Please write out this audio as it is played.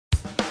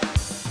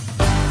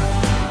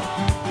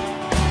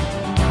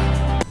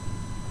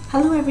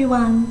Hello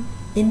everyone!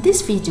 In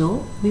this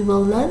video, we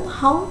will learn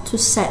how to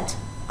set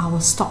our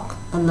stock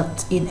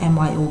alert in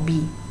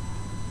MYOB.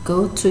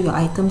 Go to your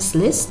items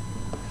list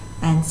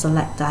and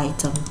select the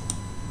item.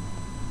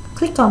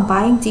 Click on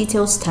Buying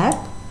Details tab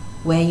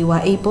where you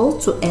are able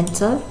to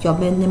enter your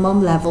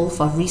minimum level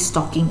for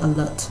restocking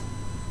alert.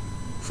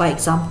 For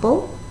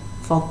example,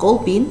 for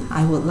gold bean,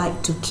 I would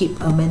like to keep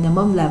a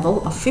minimum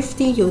level of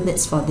 50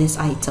 units for this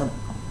item.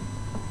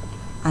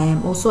 I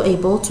am also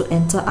able to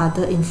enter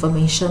other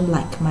information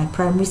like my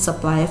primary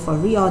supplier for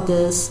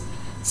reorders,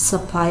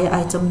 supplier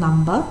item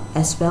number,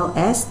 as well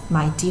as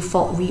my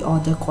default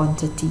reorder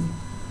quantity.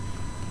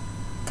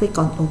 Click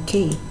on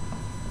OK.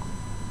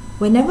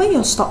 Whenever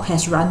your stock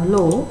has run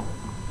low,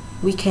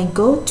 we can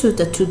go to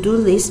the to-do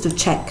list to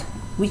check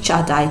which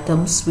are the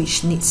items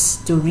which needs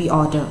to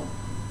reorder.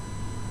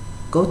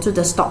 Go to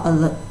the Stock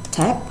Alert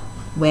tab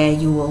where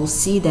you will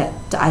see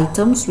that the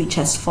items which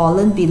has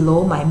fallen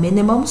below my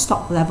minimum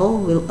stock level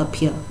will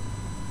appear.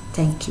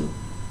 Thank you.